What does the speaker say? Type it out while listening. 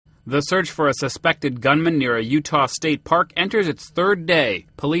The search for a suspected gunman near a Utah state park enters its third day.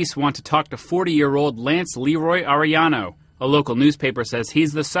 Police want to talk to 40-year-old Lance Leroy Arellano. A local newspaper says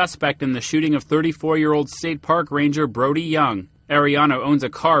he's the suspect in the shooting of 34-year-old state park ranger Brody Young. Arellano owns a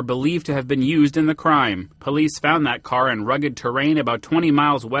car believed to have been used in the crime. Police found that car in rugged terrain about 20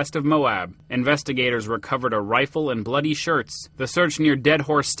 miles west of Moab. Investigators recovered a rifle and bloody shirts. The search near Dead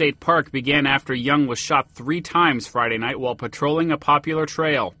Horse State Park began after Young was shot 3 times Friday night while patrolling a popular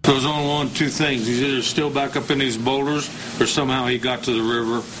trail. There was only one of two things. He's either still back up in these boulders or somehow he got to the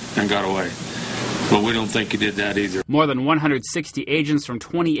river and got away. But we don't think he did that either. More than 160 agents from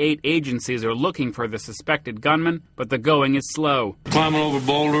 28 agencies are looking for the suspected gunman, but the going is slow. Climbing over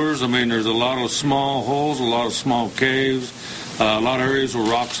boulders, there's a lot of small holes, a lot of small caves, a lot of areas where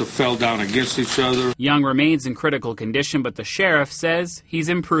rocks have fell down against each other. Young remains in critical condition, but the sheriff says he's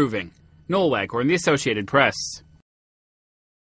improving. Noel Waghorn, The Associated Press.